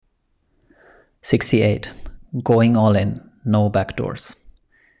68. Going all in, no backdoors.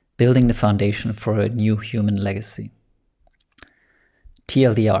 Building the foundation for a new human legacy.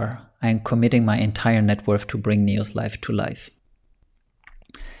 TLDR, I am committing my entire net worth to bring Neo's life to life.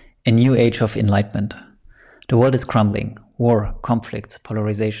 A new age of enlightenment. The world is crumbling. War, conflicts,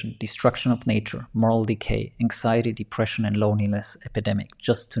 polarization, destruction of nature, moral decay, anxiety, depression, and loneliness epidemic,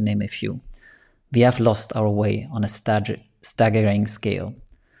 just to name a few. We have lost our way on a staggering scale.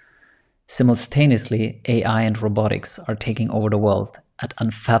 Simultaneously, AI and robotics are taking over the world at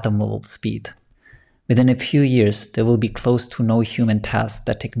unfathomable speed. Within a few years, there will be close to no human task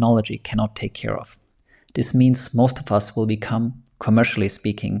that technology cannot take care of. This means most of us will become, commercially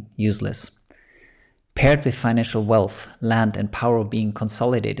speaking, useless. Paired with financial wealth, land, and power being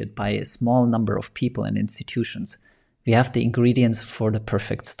consolidated by a small number of people and institutions, we have the ingredients for the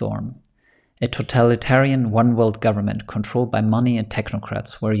perfect storm. A totalitarian one-world government controlled by money and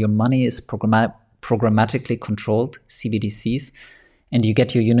technocrats, where your money is programmatically controlled, CBDCs, and you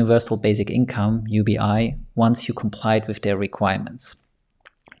get your universal basic income, UBI, once you complied with their requirements.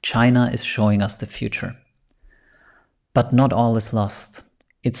 China is showing us the future. But not all is lost.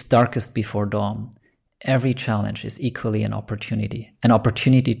 It's darkest before dawn. Every challenge is equally an opportunity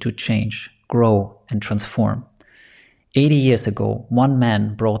to change, grow, and transform. 80 years ago, one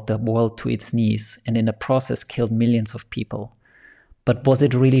man brought the world to its knees and in the process killed millions of people. But was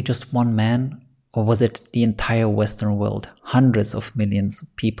it really just one man? Or was it the entire Western world, hundreds of millions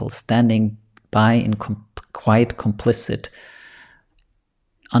of people standing by and quite complicit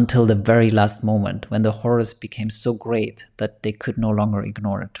until the very last moment when the horrors became so great that they could no longer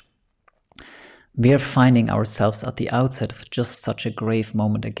ignore it? We are finding ourselves at the outset of just such a grave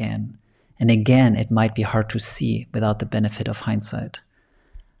moment again. And again, it might be hard to see without the benefit of hindsight,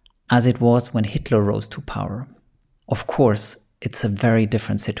 as it was when Hitler rose to power. Of course, it's a very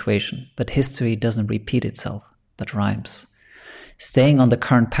different situation, but history doesn't repeat itself, but rhymes. Staying on the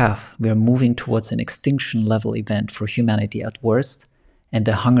current path, we are moving towards an extinction-level event for humanity at worst and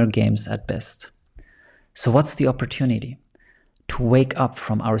the Hunger Games at best. So what's the opportunity? To wake up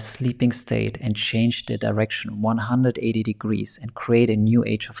from our sleeping state and change the direction 180 degrees and create a new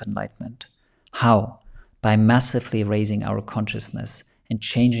age of enlightenment. How? By massively raising our consciousness and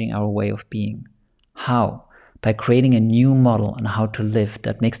changing our way of being. How? By creating a new model on how to live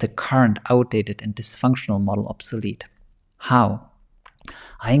that makes the current outdated and dysfunctional model obsolete. How?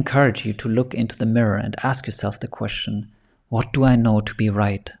 I encourage you to look into the mirror and ask yourself the question, what do I know to be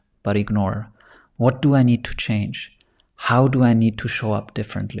right but ignore? What do I need to change? How do I need to show up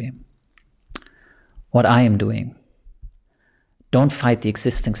differently? What I am doing. Don't fight the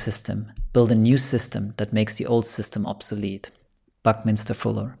existing system. Build a new system that makes the old system obsolete. Buckminster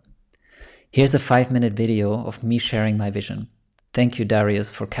Fuller. Here's a 5-minute video of me sharing my vision. Thank you, Darius,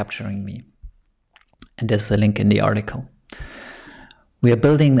 for capturing me. And there's a link in the article. We are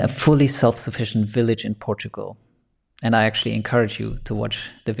building a fully self-sufficient village in Portugal. And I actually encourage you to watch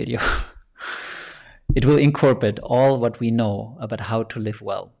the video. It will incorporate all what we know about how to live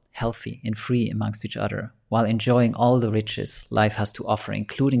well, healthy, and free amongst each other, while enjoying all the riches life has to offer,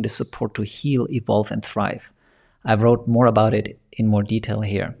 including the support to heal, evolve, and thrive. I wrote more about it in more detail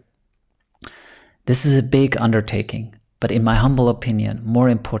here. This is a big undertaking, but in my humble opinion, more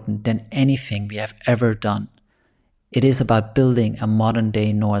important than anything we have ever done. It is about building a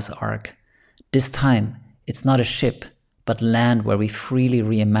modern-day Noah's Ark. This time, it's not a ship, but land where we freely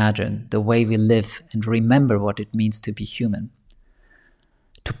reimagine the way we live and remember what it means to be human.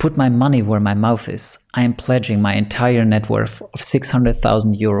 To put my money where my mouth is, I am pledging my entire net worth of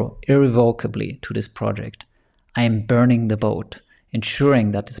 600,000 euro irrevocably to this project. I am burning the boat,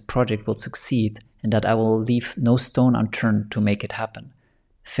 ensuring that this project will succeed and that I will leave no stone unturned to make it happen.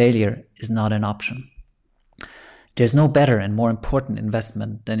 Failure is not an option. There's no better and more important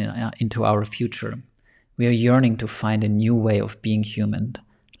investment than into our future. We are yearning to find a new way of being human.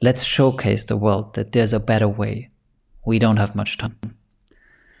 Let's showcase the world that there's a better way. We don't have much time.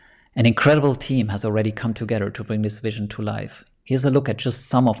 An incredible team has already come together to bring this vision to life. Here's a look at just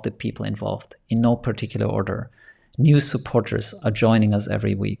some of the people involved, in no particular order. New supporters are joining us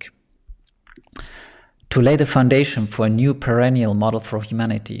every week. To lay the foundation for a new perennial model for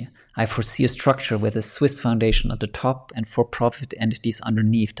humanity, I foresee a structure with a Swiss foundation at the top and for-profit entities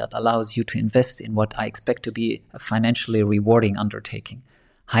underneath that allows you to invest in what I expect to be a financially rewarding undertaking.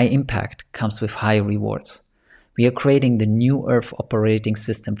 High impact comes with high rewards. We are creating the new Earth operating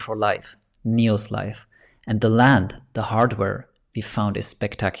system for life, Neo's life, and the land, the hardware we found is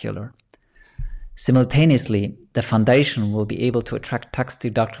spectacular. Simultaneously, the foundation will be able to attract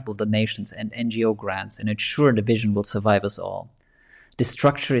tax-deductible donations and NGO grants and ensure the vision will survive us all. This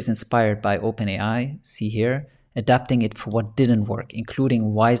structure is inspired by OpenAI, see here, adapting it for what didn't work,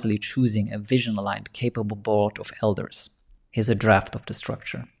 including wisely choosing a vision-aligned, capable board of elders. Here's a draft of the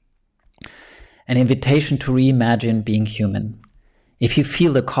structure. An invitation to reimagine being human. If you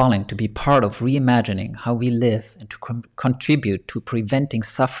feel the calling to be part of reimagining how we live and to contribute to preventing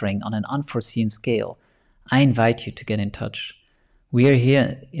suffering on an unforeseen scale, I invite you to get in touch. We are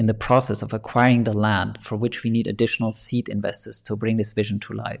here in the process of acquiring the land for which we need additional seed investors to bring this vision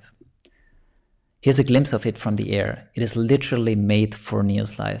to life. Here's a glimpse of it from the air. It is literally made for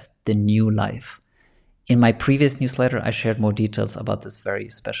Neo's life, the new life. In my previous newsletter, I shared more details about this very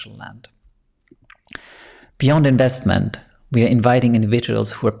special land. Beyond investment, we are inviting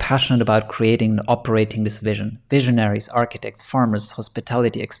individuals who are passionate about creating and operating this vision. Visionaries, architects, farmers,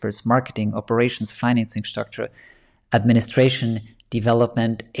 hospitality experts, marketing, operations, financing structure, administration,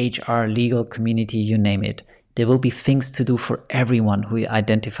 development, HR, legal, community, you name it. There will be things to do for everyone who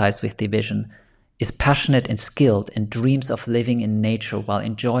identifies with the vision, is passionate and skilled, and dreams of living in nature while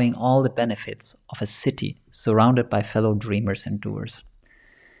enjoying all the benefits of a city surrounded by fellow dreamers and doers.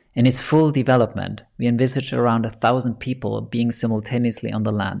 In its full development, we envisage around 1,000 people being simultaneously on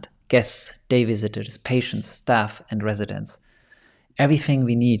the land: guests, day visitors, patients, staff, and residents. Everything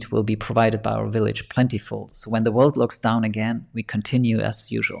we need will be provided by our village, plentiful, so when the world looks down again, we continue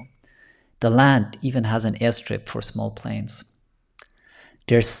as usual. The land even has an airstrip for small planes.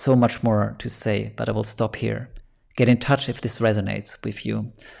 There's so much more to say, but I will stop here. Get in touch if this resonates with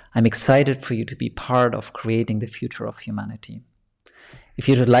you. I'm excited for you to be part of creating the future of humanity. If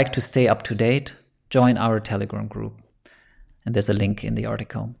you'd like to stay up to date, join our Telegram group. And there's a link in the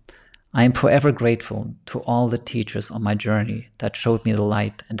article. I am forever grateful to all the teachers on my journey that showed me the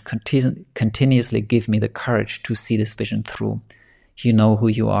light and continuously give me the courage to see this vision through. You know who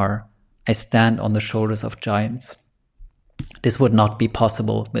you are. I stand on the shoulders of giants. This would not be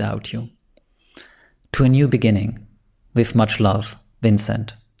possible without you. To a new beginning, with much love,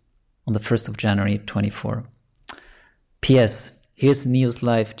 Vincent, on the 1st of January 24. P.S. Here's Neo's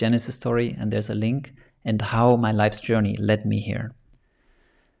life Genesis story, and there's a link, and how my life's journey led me here.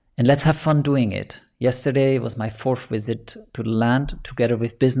 And let's have fun doing it. Yesterday was my 4th visit to the land, together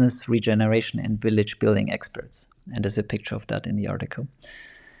with business, regeneration, and village building experts. And there's a picture of that in the article.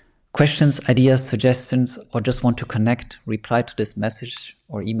 Questions, ideas, suggestions, or just want to connect, reply to this message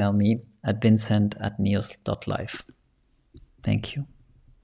or email me at vincent@neos.life. Thank you.